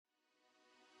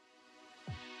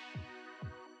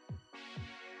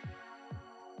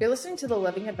You're listening to the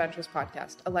Living Adventures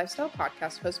podcast, a lifestyle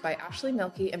podcast hosted by Ashley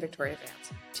Milkey and Victoria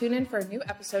Vance. Tune in for a new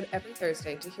episode every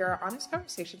Thursday to hear our honest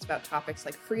conversations about topics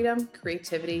like freedom,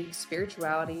 creativity,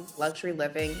 spirituality, luxury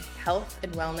living, health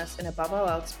and wellness, and above all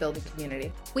else, building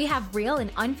community. We have real and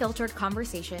unfiltered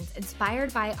conversations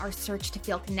inspired by our search to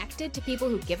feel connected to people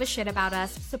who give a shit about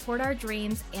us, support our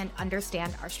dreams, and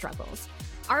understand our struggles.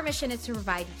 Our mission is to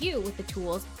provide you with the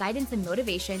tools, guidance, and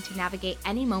motivation to navigate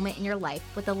any moment in your life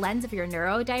with the lens of your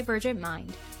neurodivergent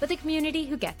mind, with a community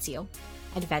who gets you.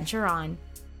 Adventure on.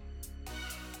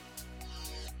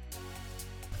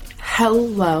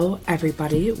 Hello,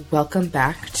 everybody. Welcome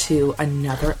back to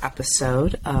another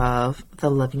episode of the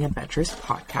Living Adventures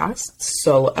podcast.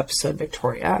 Solo episode,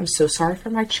 Victoria. I'm so sorry for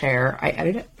my chair. I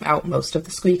edited out most of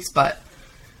the squeaks, but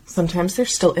sometimes they're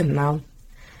still in them.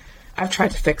 I've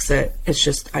tried to fix it. It's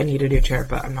just I need a new chair,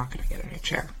 but I'm not going to get a new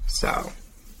chair. So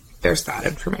there's that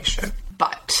information.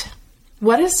 But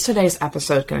what is today's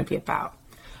episode going to be about?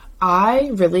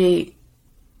 I really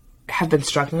have been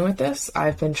struggling with this.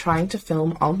 I've been trying to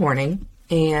film all morning,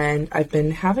 and I've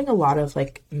been having a lot of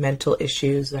mental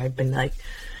issues. I've been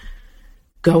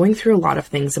going through a lot of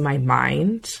things in my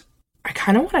mind. I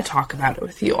kind of want to talk about it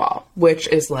with you all, which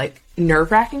is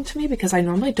nerve-wracking to me because I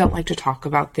normally don't like to talk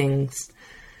about things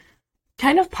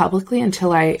kind of publicly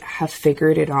until I have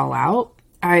figured it all out.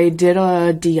 I did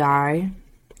a DI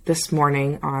this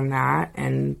morning on that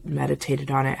and meditated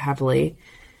on it heavily,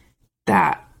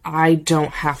 that I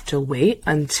don't have to wait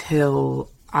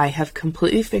until I have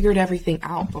completely figured everything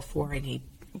out before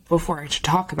I should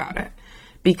talk about it,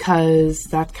 because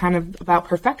that's kind of about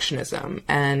perfectionism,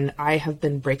 and I have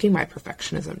been breaking my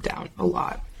perfectionism down a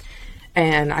lot.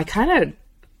 And I kind of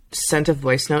sent a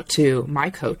voice note to my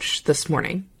coach this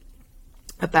morning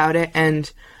about it,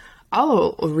 and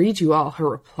I'll read you all her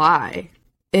reply.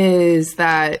 Is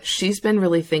that she's been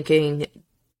really thinking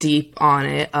deep on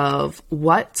it of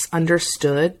what's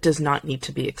understood does not need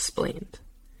to be explained.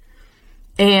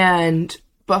 And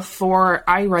before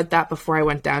I read that, before I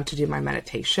went down to do my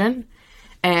meditation,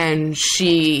 and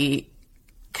she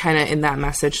kind of in that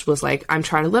message was like, I'm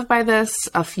trying to live by this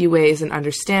a few ways and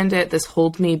understand it. This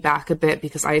holds me back a bit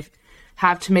because I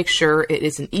have to make sure it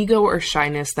is an ego or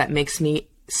shyness that makes me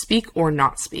speak or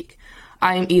not speak.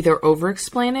 I am either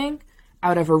over-explaining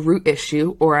out of a root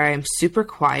issue, or I am super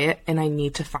quiet and I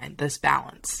need to find this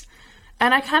balance.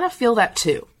 And I kind of feel that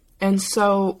too. And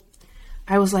so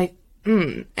I was like,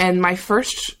 And my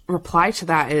first reply to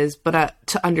that is, but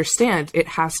to understand, it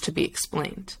has to be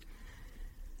explained.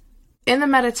 In the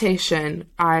meditation,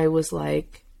 I was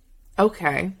like,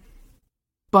 okay,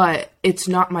 but it's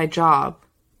not my job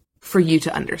for you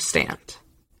to understand.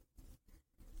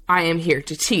 I am here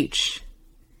to teach,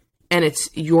 and it's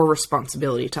your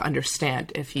responsibility to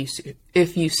understand if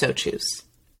you so choose.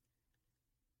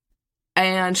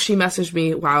 And she messaged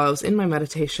me while I was in my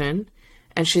meditation,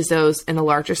 and she says, in a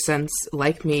larger sense,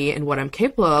 like me and what I'm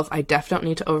capable of, I definitely don't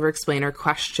need to over-explain or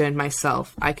question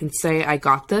myself. I can say I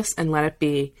got this and let it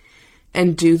be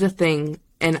and do the thing,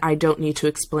 and I don't need to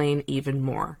explain even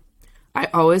more. I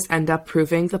always end up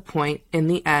proving the point in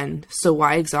the end, so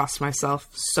why exhaust myself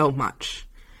so much?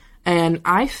 And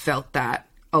I felt that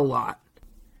a lot.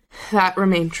 That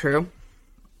remained true.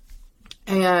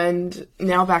 And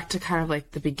now back to kind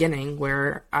of the beginning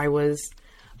where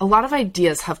a lot of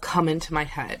ideas have come into my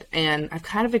head, and I've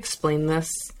kind of explained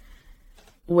this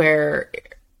where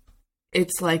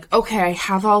it's okay, I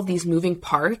have all these moving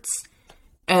parts,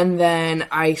 and then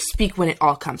I speak when it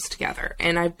all comes together.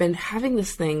 And I've been having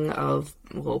this thing of,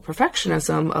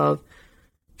 perfectionism of,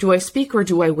 do I speak or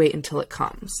do I wait until it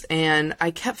comes? And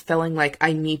I kept feeling like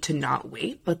I need to not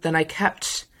wait, but then I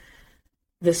kept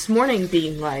this morning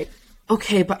being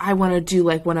okay, but I want to do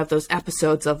one of those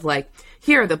episodes of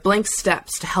here are the blank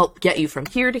steps to help get you from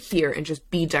here to here and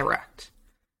just be direct.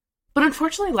 But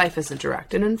unfortunately, life isn't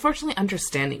direct, and unfortunately,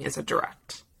 understanding isn't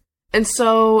direct. And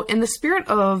so in the spirit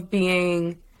of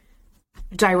being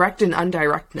direct in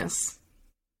undirectness,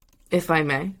 if I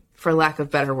may, for lack of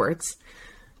better words,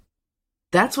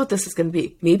 that's what this is going to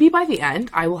be. Maybe by the end,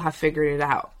 I will have figured it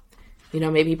out.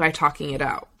 Maybe by talking it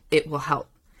out, it will help.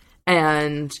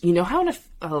 And you know how in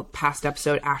a past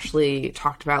episode, Ashley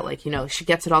talked about, she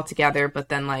gets it all together, but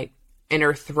then, in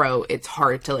her throat, it's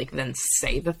hard to, then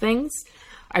say the things.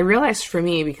 I realized for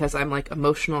me, because I'm,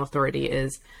 emotional authority,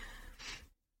 is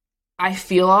I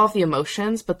feel all of the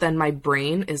emotions, but then my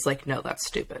brain is no, that's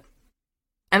stupid.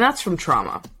 And that's from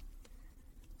trauma.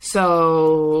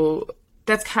 So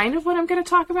that's kind of what I'm going to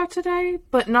talk about today,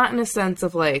 but not in a sense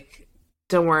of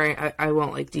don't worry, I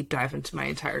won't deep dive into my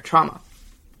entire trauma.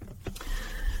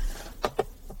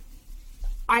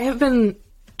 I have been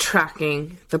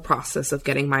tracking the process of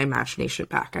getting my imagination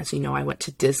back. As you know, I went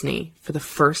to Disney for the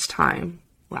first time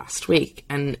last week,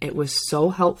 and it was so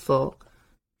helpful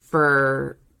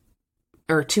or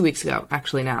 2 weeks ago,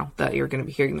 actually, now that you're going to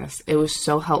be hearing this. It was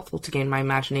so helpful to gain my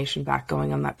imagination back,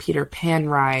 going on that Peter Pan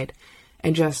ride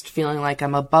and just feeling like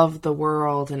I'm above the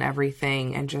world and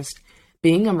everything, and just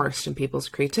being immersed in people's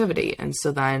creativity. And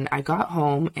so then I got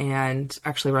home and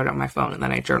actually wrote it on my phone, and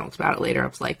then I journaled about it later. I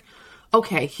was like,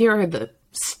 okay, here are the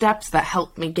steps that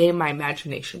helped me gain my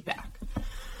imagination back.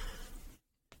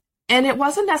 And it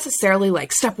wasn't necessarily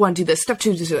like step 1, do this, step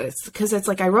 2, do this, because it's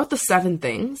like I wrote the 7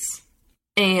 things,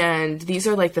 and these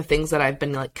are like the things that I've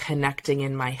been like connecting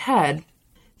in my head,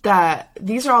 that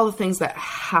these are all the things that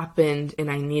happened and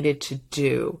I needed to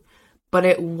do. But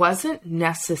it wasn't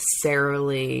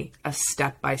necessarily a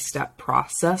step-by-step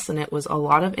process, and it was a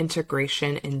lot of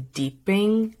integration and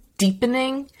deepening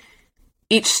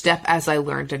each step as I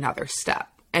learned another step.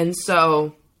 And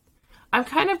so I'm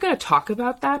kind of going to talk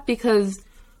about that because,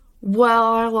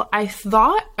 well, I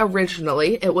thought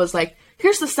originally it was like,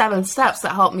 here's the 7 steps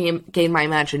that helped me gain my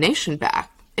imagination back.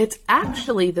 It's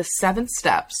actually the 7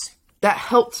 steps that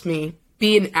helped me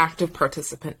be an active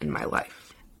participant in my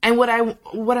life. And what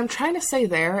I'm trying to say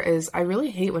there is I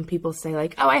really hate when people say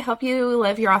like, oh, I help you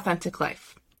live your authentic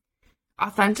life.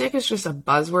 Authentic is just a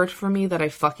buzzword for me that I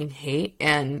fucking hate.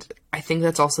 And I think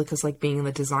that's also because like being in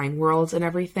the design world and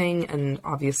everything, and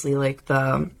obviously like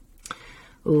the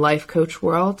life coach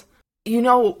world, you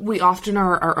know, we often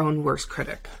are our own worst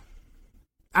critic.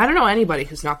 I don't know anybody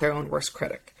who's not their own worst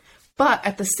critic. But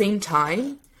at the same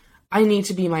time, I need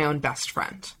to be my own best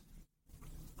friend.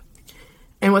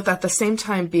 And with at the same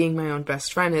time being my own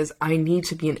best friend is I need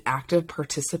to be an active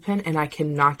participant, and I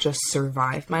cannot just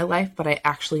survive my life, but I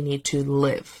actually need to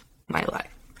live my life.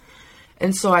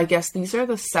 And so I guess these are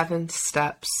the 7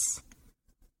 steps,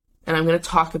 and I'm going to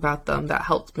talk about them, that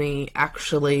helped me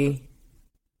actually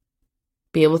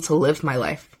be able to live my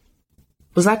life.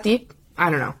 Was that deep? I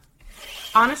don't know.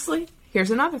 Honestly, here's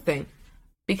another thing.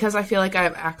 Because I feel like I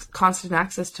have constant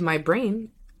access to my brain,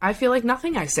 I feel like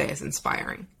nothing I say is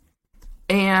inspiring.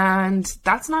 And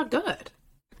that's not good.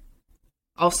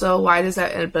 Also, why does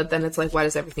that, but then it's like, why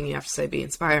does everything you have to say be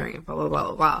inspiring? Blah, blah, blah,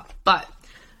 blah, blah. But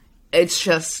it's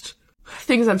just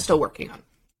things I'm still working on,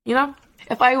 you know?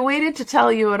 If I waited to tell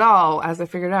you at all, as I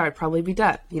figured out, I'd probably be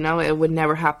dead. You know, it would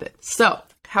never happen. So,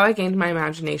 how I gained my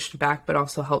imagination back, but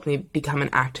also helped me become an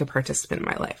active participant in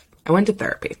my life. I went to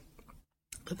therapy.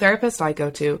 The therapist I go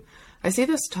to, I see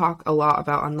this talk a lot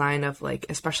about online of like,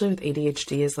 especially with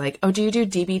ADHD, is like, oh, do you do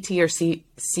DBT or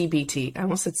CBT? I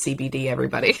almost said CBD,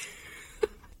 everybody.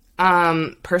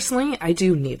 Personally, I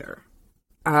do neither.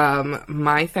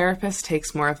 My therapist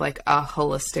takes more of like a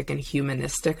holistic and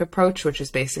humanistic approach, which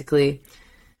is basically,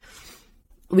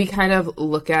 we kind of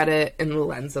look at it in the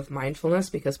lens of mindfulness,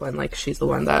 because when like she's the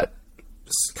one that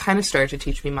kind of started to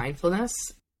teach me mindfulness,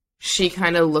 she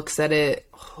kind of looks at it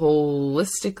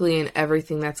holistically and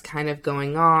everything that's kind of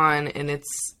going on, and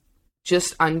it's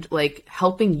just like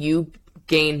helping you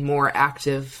gain more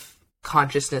active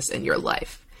consciousness in your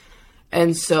life.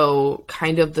 And so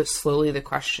kind of slowly the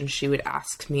questions she would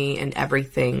ask me and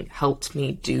everything helped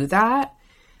me do that.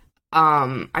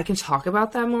 I can talk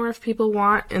about that more if people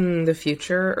want in the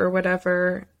future or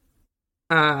whatever.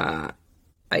 I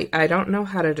don't know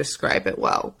how to describe it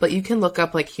well, but you can look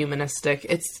up like humanistic.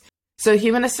 So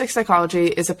humanistic psychology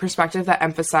is a perspective that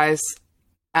emphasizes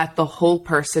at the whole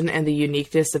person and the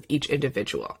uniqueness of each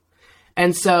individual.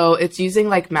 And so it's using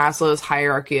like Maslow's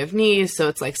hierarchy of needs. So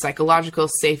it's like psychological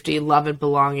safety, love and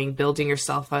belonging, building your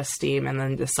self-esteem, and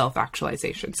then the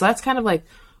self-actualization. So that's kind of like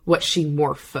what she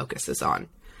more focuses on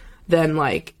than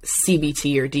like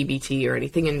CBT or DBT or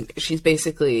anything. And she's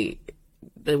basically,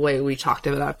 the way we talked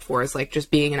about that before, is like just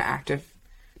being an active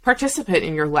participant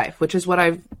in your life, which is what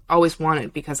I've always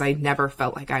wanted, because I never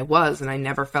felt like I was, and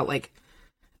I felt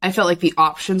like the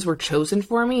options were chosen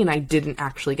for me and I didn't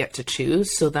actually get to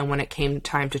choose. So then when it came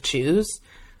time to choose,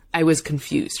 I was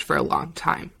confused for a long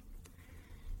time.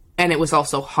 And it was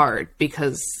also hard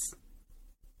because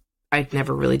I'd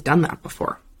never really done that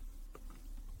before.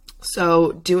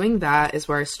 So doing that is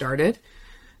where I started.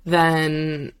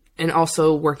 Then, and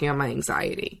also working on my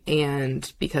anxiety.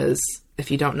 And because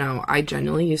if you don't know, I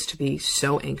genuinely used to be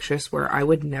so anxious where I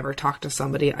would never talk to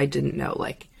somebody I didn't know.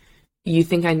 Like, you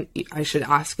think I should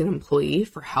ask an employee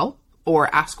for help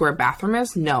or ask where a bathroom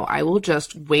is? No, I will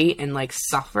just wait and like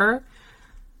suffer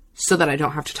so that I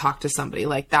don't have to talk to somebody.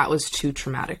 Like, that was too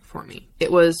traumatic for me.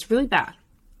 It was really bad.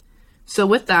 So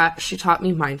with that, she taught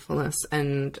me mindfulness,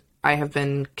 and I have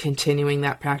been continuing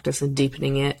that practice and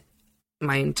deepening it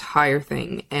my entire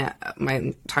thing, my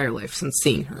entire life since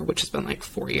seeing her, which has been like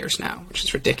 4 years now, which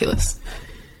is ridiculous.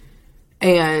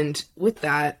 And with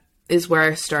that is where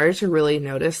I started to really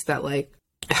notice that, like,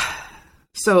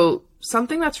 so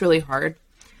something that's really hard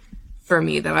for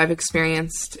me that I've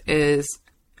experienced is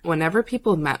whenever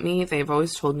people met me, they've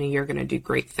always told me you're going to do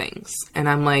great things. And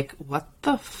I'm like, what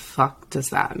the fuck does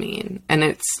that mean? And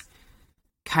it's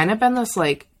kind of been this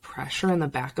like pressure in the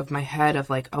back of my head of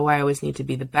like, oh, I always need to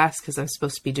be the best because I'm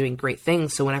supposed to be doing great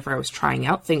things. So whenever I was trying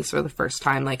out things for the first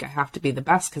time, like I have to be the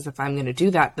best because if I'm going to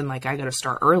do that, then like I got to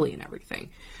start early and everything.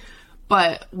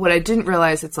 But what I didn't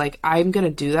realize, it's like, I'm going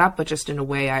to do that, but just in a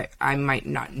way I might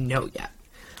not know yet.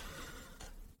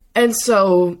 And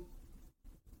so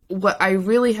what I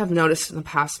really have noticed in the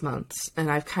past months, and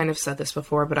I've kind of said this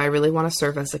before, but I really want to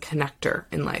serve as a connector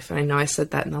in life. And I know I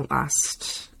said that in the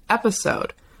last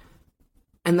episode.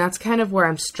 And that's kind of where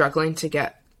I'm struggling to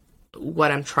get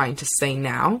what I'm trying to say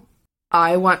now.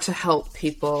 I want to help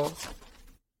people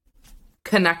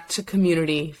connect to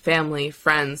community, family,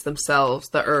 friends, themselves,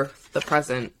 the earth, the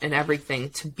present, and everything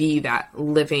to be that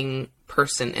living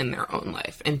person in their own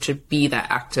life and to be that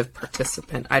active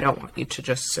participant. I don't want you to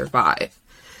just survive.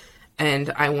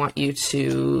 And I want you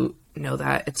to know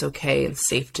that it's okay and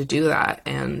safe to do that.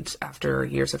 And after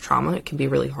years of trauma, it can be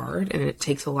really hard and it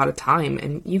takes a lot of time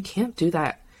and you can't do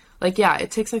that. Like, yeah,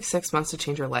 it takes like 6 months to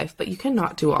change your life, but you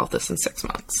cannot do all of this in 6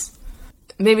 months.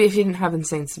 Maybe if you didn't have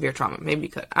insane severe trauma, maybe you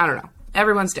could. I don't know.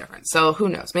 Everyone's different. So who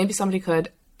knows? Maybe somebody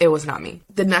could. It was not me.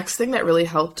 The next thing that really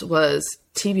helped was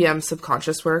TBM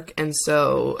subconscious work. And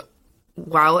so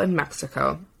while in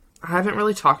Mexico, I haven't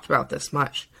really talked about this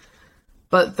much,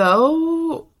 but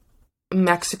though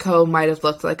Mexico might have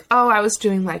looked like, oh, I was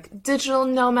doing like digital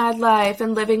nomad life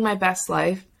and living my best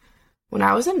life. When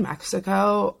I was in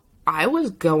Mexico, I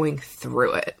was going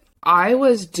through it. I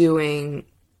was doing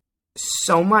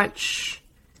so much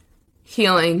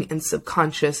healing and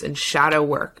subconscious and shadow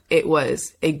work. It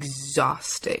was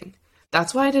exhausting.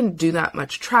 That's why I didn't do that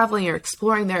much traveling or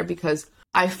exploring there, because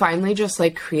I finally just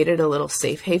like created a little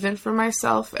safe haven for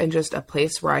myself and just a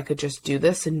place where I could just do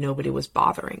this and nobody was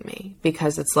bothering me,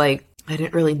 because it's like, I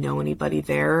didn't really know anybody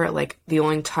there. Like the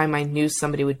only time I knew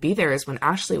somebody would be there is when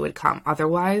Ashley would come.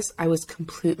 Otherwise, I was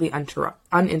completely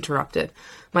uninterrupted.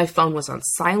 My phone was on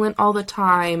silent all the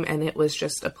time. And it was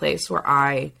just a place where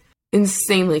I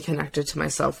insanely connected to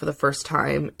myself for the first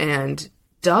time and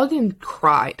dug and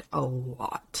cried a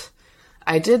lot.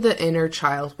 I did the inner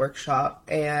child workshop,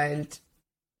 and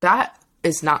that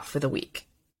is not for the weak.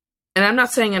 And I'm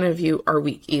not saying any of you are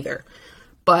weak either,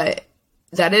 but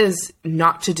that is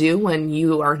not to do when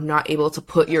you are not able to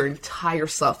put your entire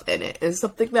self in it. It's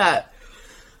something that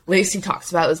Lacey talks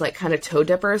about is like kind of toe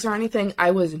dippers or anything.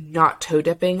 I was not toe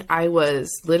dipping. I was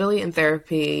literally in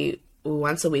therapy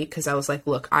once a week because I was like,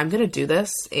 look, I'm going to do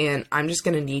this and I'm just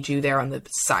going to need you there on the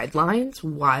sidelines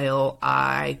while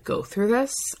I go through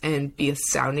this and be a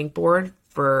sounding board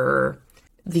for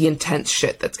the intense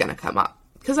shit that's going to come up.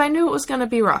 Because I knew it was going to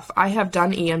be rough. I have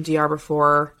done EMDR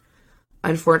before.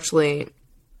 Unfortunately,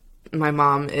 my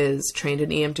mom is trained in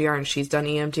EMDR and she's done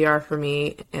EMDR for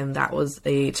me, and that was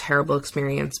a terrible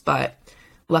experience. But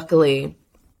luckily,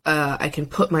 I can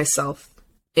put myself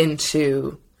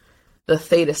into the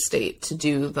theta state to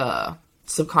do the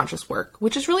subconscious work,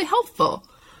 which is really helpful,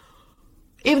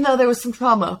 even though there was some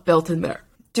trauma built in there.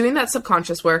 Doing that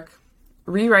subconscious work,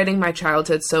 rewriting my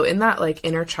childhood. So in that like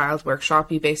inner child workshop,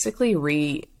 you basically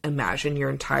reimagine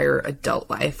your entire adult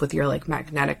life with your like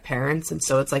magnetic parents. And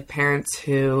so it's like parents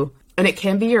who, and it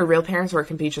can be your real parents or it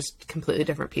can be just completely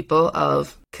different people,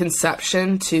 of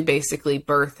conception to basically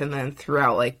birth and then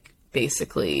throughout like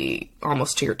basically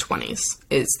almost to your 20s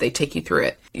is they take you through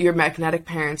it. Your magnetic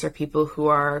parents are people who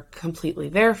are completely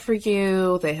there for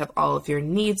you. They have all of your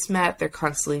needs met. They're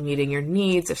constantly meeting your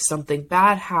needs. If something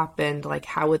bad happened, like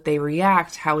how would they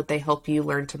react? How would they help you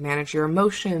learn to manage your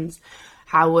emotions?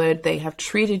 How would they have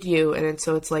treated you? And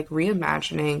so it's like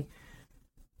reimagining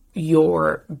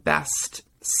your best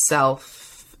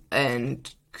self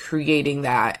and creating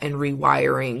that and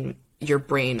rewiring your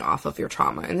brain off of your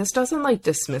trauma. And this doesn't like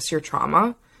dismiss your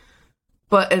trauma,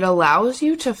 but it allows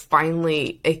you to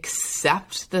finally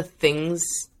accept the things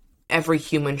every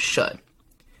human should.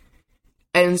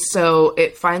 And so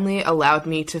it finally allowed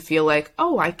me to feel like,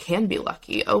 oh, I can be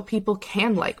lucky. Oh, people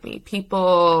can like me.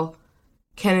 People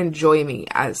can enjoy me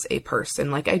as a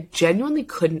person. Like I genuinely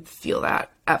couldn't feel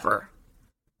that ever.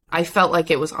 I felt like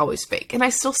it was always fake. And I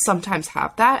still sometimes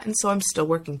have that. And so I'm still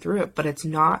working through it, but it's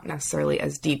not necessarily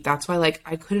as deep. That's why like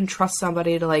I couldn't trust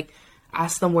somebody to like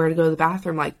ask them where to go to the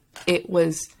bathroom. Like it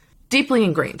was deeply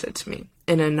ingrained into me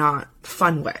in a not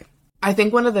fun way. I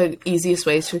think one of the easiest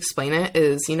ways to explain it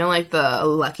is, you know, like the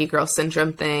lucky girl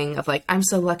syndrome thing of like, I'm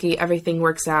so lucky, everything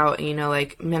works out, and, you know,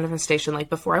 like manifestation. Like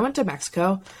before I went to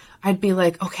Mexico, I'd be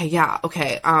like, okay,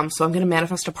 so I'm going to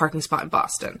manifest a parking spot in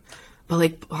Boston. But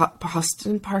like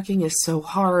Boston parking is so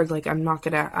hard. Like I'm going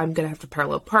to have to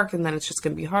parallel park, and then it's just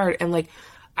going to be hard. And like,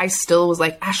 I still was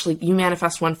like, Ashley, you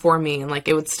manifest one for me. And like,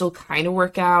 it would still kind of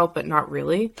work out, but not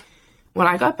really. When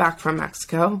I got back from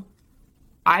Mexico,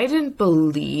 I didn't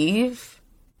believe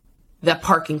that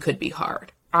parking could be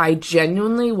hard. I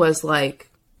genuinely was like,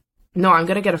 no, I'm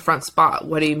going to get a front spot.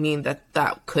 What do you mean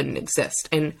that couldn't exist?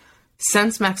 And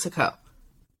since Mexico,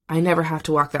 I never have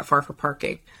to walk that far for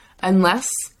parking.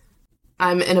 Unless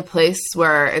I'm in a place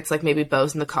where it's like maybe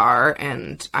Bo's in the car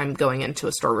and I'm going into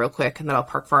a store real quick, and then I'll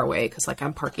park far away because like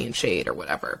I'm parking in shade or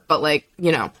whatever. But like,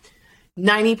 you know,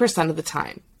 90% of the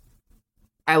time,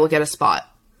 I will get a spot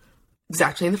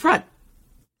exactly in the front.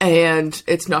 And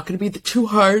it's not going to be too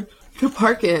hard to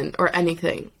park in or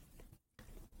anything.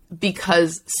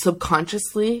 Because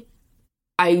subconsciously,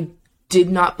 I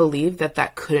did not believe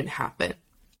that couldn't happen.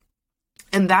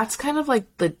 And that's kind of like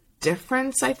the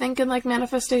difference, I think, in like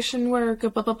manifestation work,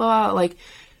 blah, blah, blah. Like,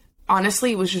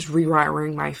 honestly, it was just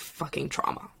rewiring my fucking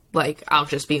trauma. Like, I'll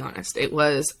just be honest.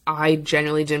 I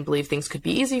genuinely didn't believe things could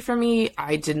be easy for me.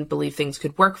 I didn't believe things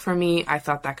could work for me. I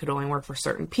thought that could only work for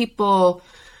certain people.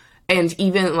 And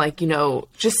even, like, you know,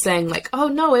 just saying, like, oh,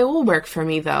 no, it will work for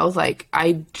me, though. Like,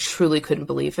 I truly couldn't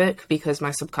believe it because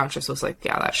my subconscious was like,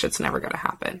 yeah, that shit's never going to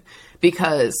happen.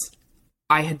 Because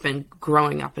I had been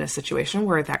growing up in a situation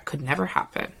where that could never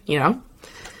happen, you know?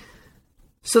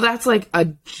 So that's, like, a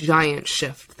giant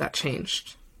shift that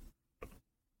changed.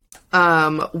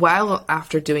 While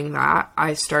after doing that,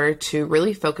 I started to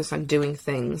really focus on doing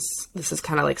things. This is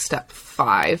kind of like step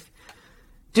 5.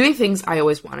 Doing things I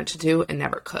always wanted to do and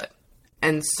never could.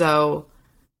 And so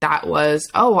that was,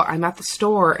 oh, I'm at the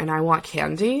store and I want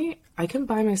candy. I can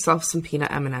buy myself some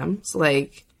peanut M&Ms.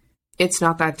 Like, it's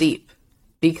not that deep,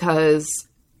 because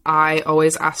I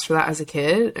always asked for that as a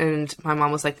kid. And my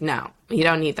mom was like, no, you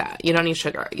don't need that. You don't need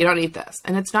sugar. You don't need this.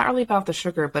 And it's not really about the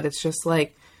sugar, but it's just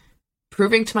like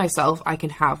proving to myself I can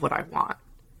have what I want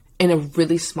in a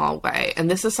really small way. And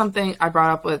this is something I brought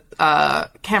up with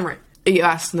Cameron. You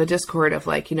asked in the Discord of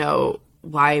like, you know,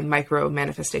 why micro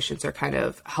manifestations are kind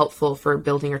of helpful for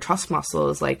building your trust muscle,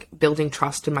 is like building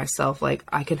trust in myself. Like,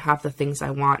 I can have the things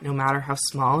I want no matter how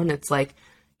small. And it's like,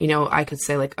 you know, I could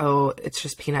say like, oh, it's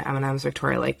just peanut M&Ms,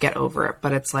 Victoria, like, get over it.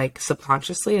 But it's like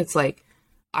subconsciously, it's like,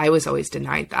 I was always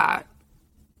denied that.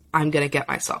 I'm going to get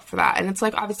myself for that. And it's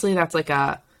like, obviously that's like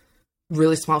a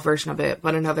really small version of it,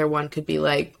 but another one could be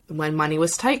like when money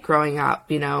was tight growing up,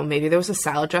 you know, maybe there was a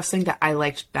salad dressing that I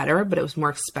liked better, but it was more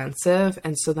expensive.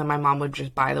 And so then my mom would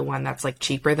just buy the one that's like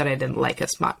cheaper that I didn't like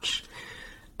as much.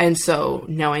 And so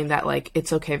knowing that like,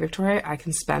 it's okay, Victoria, I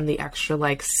can spend the extra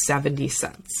like 70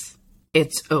 cents.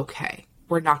 It's okay.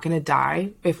 We're not going to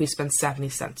die if we spend 70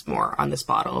 cents more on this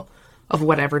bottle of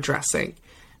whatever dressing.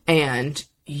 And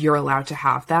you're allowed to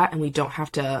have that. And we don't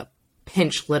have to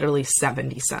pinch literally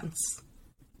 70 cents.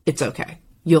 It's okay.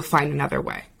 You'll find another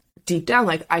way. Deep down,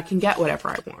 like, I can get whatever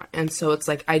I want. And so it's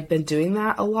like, I'd been doing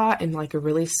that a lot in like a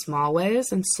really small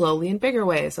ways and slowly in bigger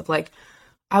ways of like,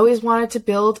 I always wanted to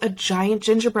build a giant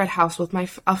gingerbread house with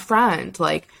a friend.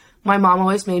 Like, my mom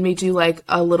always made me do like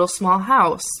a little small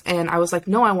house. And I was like,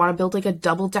 no, I want to build like a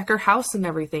double-decker house and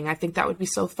everything. I think that would be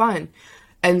so fun.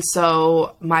 And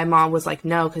so my mom was like,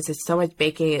 no, because it's so much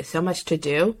baking, it's so much to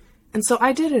do. And so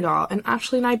I did it all, and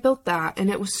Ashley and I built that, and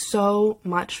it was so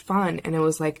much fun. And it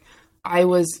was like, I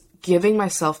was giving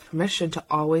myself permission to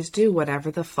always do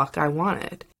whatever the fuck I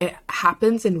wanted. It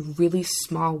happens in really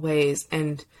small ways,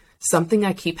 and something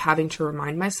I keep having to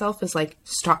remind myself is like,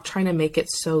 stop trying to make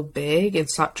it so big and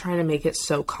stop trying to make it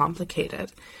so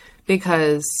complicated,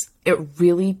 because it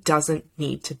really doesn't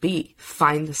need to be.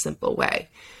 Find the simple way.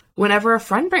 Whenever a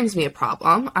friend brings me a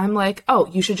problem, I'm like, oh,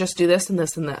 you should just do this and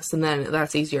this and this, and then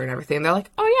that's easier and everything. And they're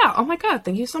like, oh yeah, oh my God,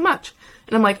 thank you so much.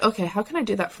 And I'm like, okay, how can I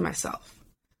do that for myself?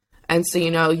 And so, you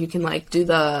know, you can like do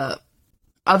the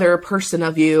other person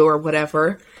of you or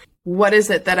whatever. What is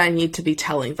it that I need to be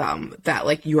telling them that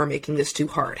like, you are making this too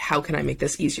hard? How can I make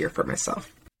this easier for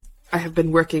myself? I have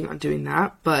been working on doing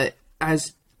that, but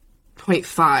as point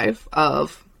 5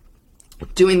 of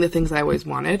doing the things I always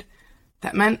wanted,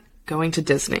 that meant going to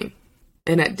Disney.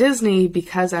 And at Disney,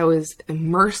 because I was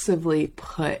immersively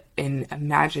put in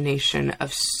imagination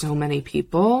of so many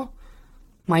people,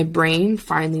 my brain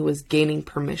finally was gaining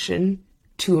permission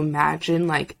to imagine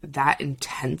like that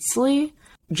intensely,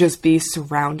 just be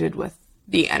surrounded with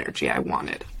the energy I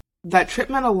wanted. That trip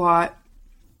meant a lot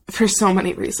for so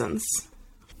many reasons.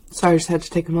 So I just had to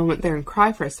take a moment there and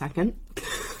cry for a second.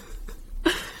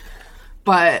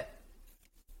 But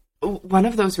one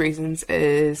of those reasons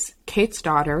is Kate's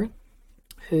daughter,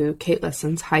 who Kate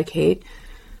listens. Hi, Kate.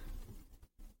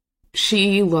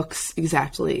 She looks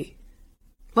exactly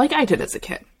like I did as a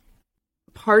kid.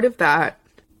 Part of that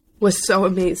was so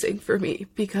amazing for me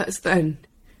because then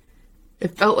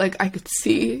it felt like I could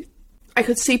see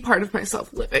part of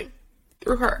myself living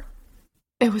through her.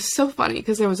 It was so funny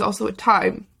because there was also a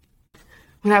time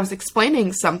when I was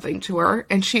explaining something to her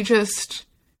and she just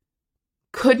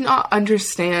could not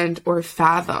understand or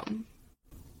fathom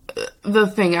the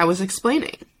thing I was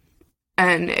explaining.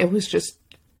 And it was just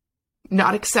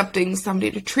not accepting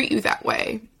somebody to treat you that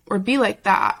way or be like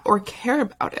that or care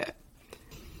about it.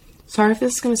 Sorry if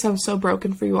this is going to sound so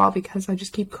broken for you all because I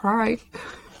just keep crying.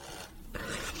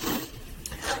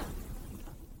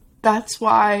 That's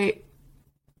why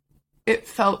it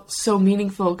felt so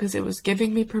meaningful, because it was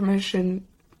giving me permission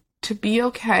to be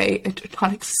okay and to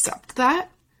not accept that,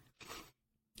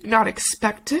 not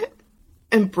expect it,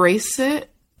 embrace it,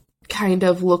 kind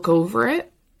of look over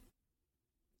it,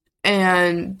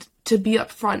 and to be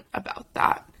upfront about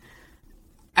that.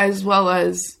 As well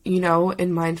as,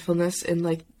 in mindfulness, in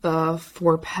like the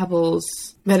 4 Pebbles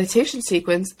meditation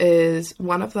sequence, is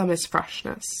one of them is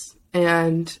freshness.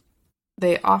 And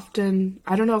they often,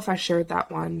 I don't know if I shared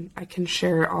that one. I can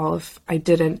share it all if I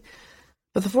didn't.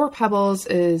 But the 4 Pebbles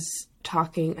is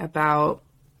talking about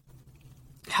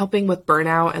helping with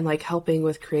burnout and like helping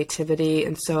with creativity.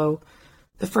 And so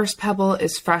the first pebble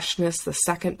is freshness. The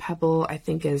second pebble, I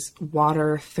think, is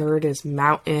water. Third is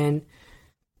mountain.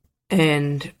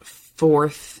 And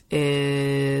fourth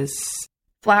is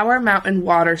flower, mountain,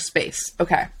 water, space.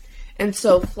 Okay. And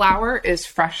so flower is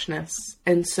freshness.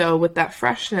 And so with that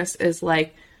freshness is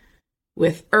like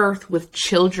with earth, with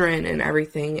children and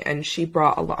everything. And she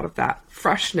brought a lot of that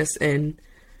freshness in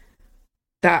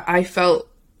that I felt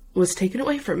was taken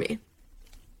away from me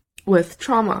with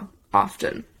trauma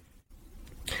often.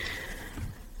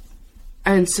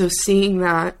 And so seeing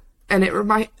that and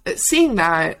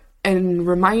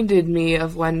reminded me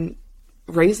of when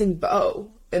raising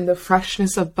Bo and the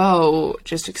freshness of Bo,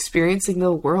 just experiencing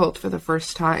the world for the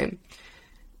first time,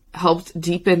 helped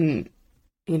deepen,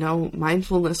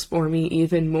 mindfulness for me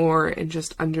even more and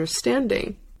just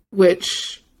understanding,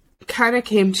 which kind of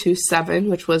came to 7,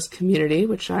 which was community,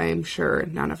 which I'm sure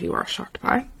none of you are shocked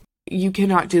by. You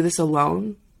cannot do this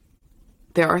alone.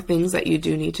 There are things that you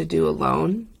do need to do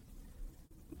alone,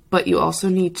 but you also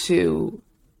need to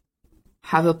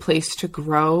have a place to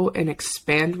grow and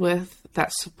expand with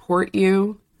that support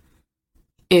you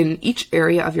in each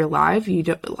area of your lives. You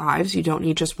don't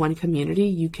need just one community.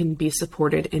 You can be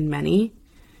supported in many,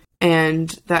 and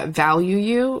that value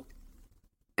you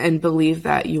and believe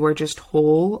that you are just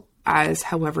whole as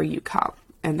however you come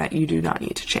and that you do not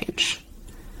need to change.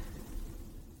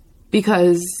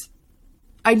 Because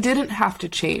I didn't have to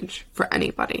change for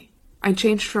anybody. I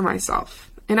changed for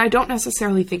myself. And I don't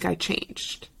necessarily think I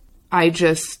changed. I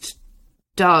just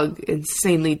dug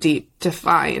insanely deep to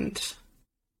find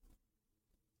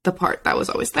the part that was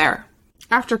always there.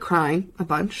 After crying a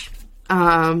bunch,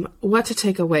 what to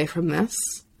take away from this?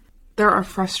 There are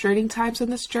frustrating times in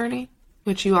this journey,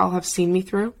 which you all have seen me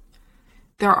through.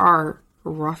 There are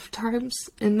rough times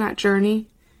in that journey.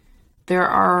 There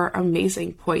are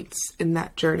amazing points in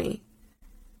that journey.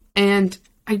 And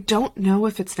I don't know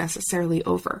if it's necessarily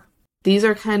over. These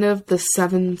are kind of the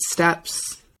 7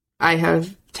 steps I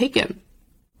have taken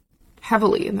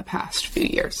heavily in the past few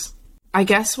years. I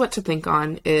guess what to think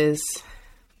on is,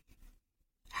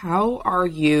 how are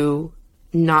you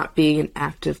not being an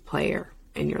active player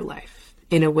in your life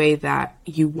in a way that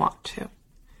you want to?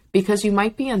 Because you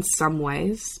might be in some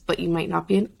ways, but you might not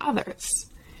be in others.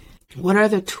 What are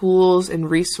the tools and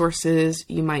resources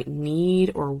you might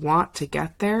need or want to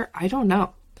get there? I don't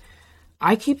know.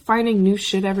 I keep finding new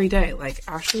shit every day. Like,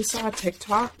 Ashley saw a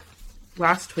TikTok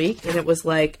last week, and it was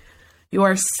like,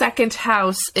 your 2nd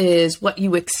house is what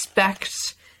you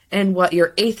expect, and what your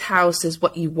 8th house is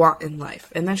what you want in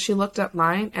life. And then she looked up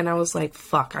mine, and I was like,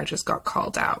 fuck, I just got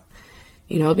called out.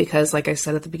 Because like I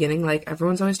said at the beginning, like,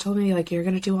 everyone's always told me, like, you're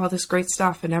going to do all this great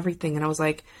stuff and everything. And I was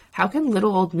like, how can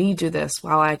little old me do this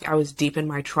while I was deep in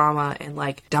my trauma and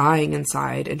like dying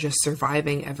inside and just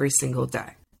surviving every single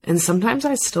day? And sometimes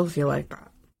I still feel like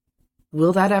that.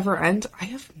 Will that ever end? I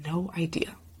have no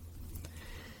idea.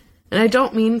 And I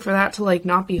don't mean for that to like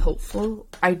not be hopeful.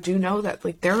 I do know that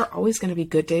like there are always going to be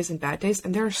good days and bad days.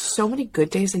 And there are so many good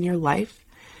days in your life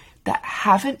that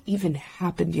haven't even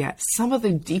happened yet. Some of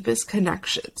the deepest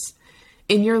connections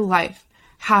in your life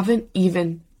haven't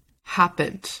even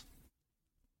happened.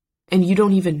 and you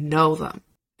don't even know them.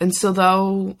 And so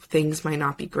though things might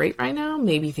not be great right now,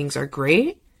 maybe things are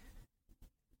great,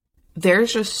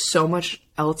 there's just so much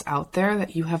else out there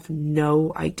that you have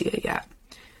no idea yet.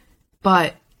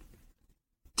 But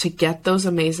to get those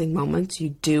amazing moments, you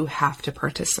do have to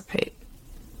participate.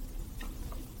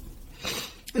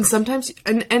 And sometimes,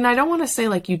 and I don't want to say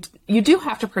like you do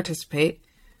have to participate,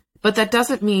 but that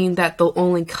doesn't mean that they'll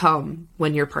only come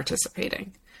when you're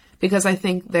participating. Because I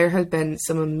think there have been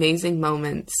some amazing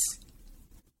moments.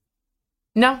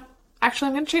 No, actually,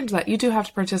 I'm going to change that. You do have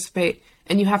to participate,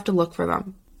 and you have to look for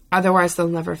them. Otherwise, they'll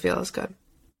never feel as good.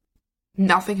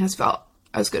 Nothing has felt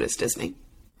as good as Disney.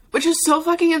 Which is so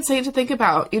fucking insane to think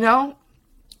about, you know?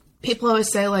 People always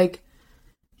say, like,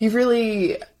 you've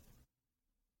really,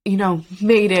 you know,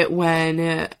 made it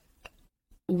when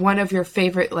one of your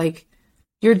favorite, like,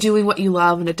 you're doing what you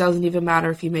love and it doesn't even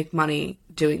matter if you make money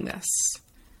doing this.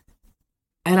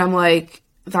 And I'm like,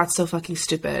 that's so fucking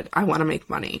stupid. I want to make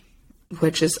money.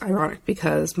 Which is ironic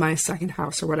because my second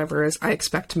house or whatever is, I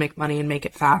expect to make money and make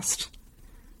it fast.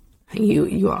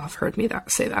 You all have heard me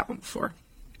say that one before.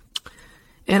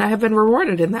 And I have been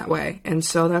rewarded in that way. And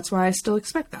so that's why I still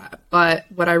expect that. But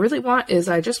what I really want is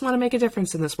I just want to make a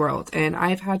difference in this world. And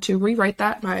I've had to rewrite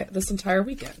that this entire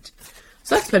weekend.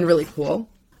 So that's been really cool.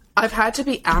 I've had to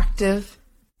be active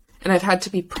and I've had to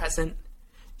be present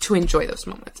to enjoy those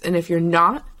moments. And if you're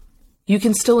not, you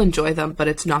can still enjoy them, but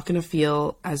it's not going to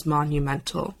feel as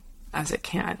monumental as it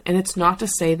can. And it's not to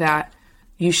say that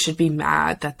you should be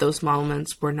mad that those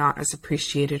moments were not as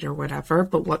appreciated or whatever,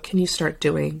 but what can you start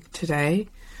doing today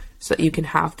so that you can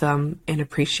have them and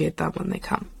appreciate them when they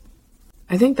come?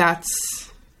 I think this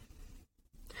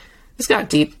got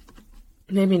deep.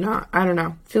 Maybe not. I don't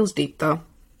know. Feels deep though.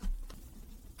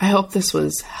 I hope this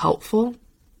was helpful.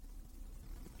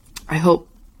 I hope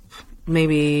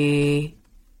maybe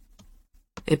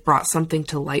it brought something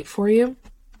to light for you.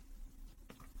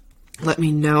 Let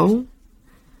me know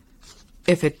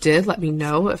if it did. Let me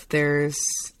know if there's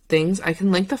things. I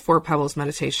can link the 4 Pebbles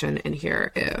meditation in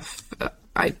here if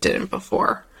I didn't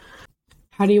before.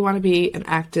 How do you want to be an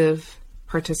active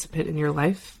participant in your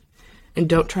life? And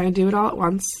don't try and do it all at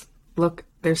once. Look,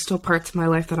 there's still parts of my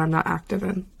life that I'm not active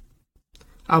in.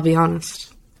 I'll be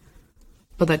honest.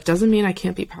 But that doesn't mean I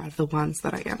can't be proud of the ones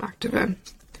that I am active in.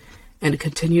 And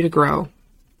continue to grow.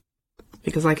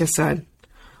 Because like I said,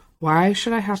 why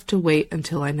should I have to wait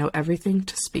until I know everything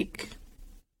to speak?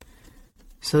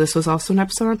 So this was also an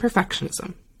episode on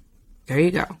perfectionism. There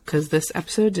you go. Because this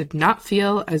episode did not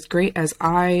feel as great as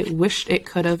I wished it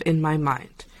could have in my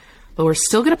mind. But we're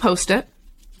still going to post it.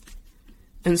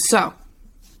 And so,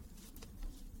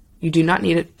 you do not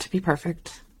need it to be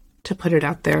perfect to put it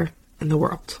out there in the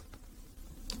world.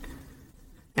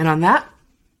 And on that,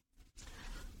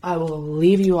 I will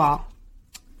leave you all.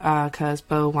 Because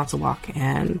Bo wants a walk,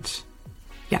 and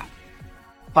yeah.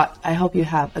 But I hope you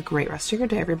have a great rest of your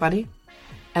day, everybody.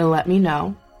 And let me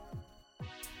know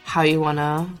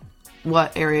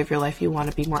what area of your life you want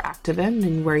to be more active in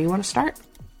and where you want to start.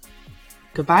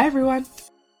 Goodbye, everyone.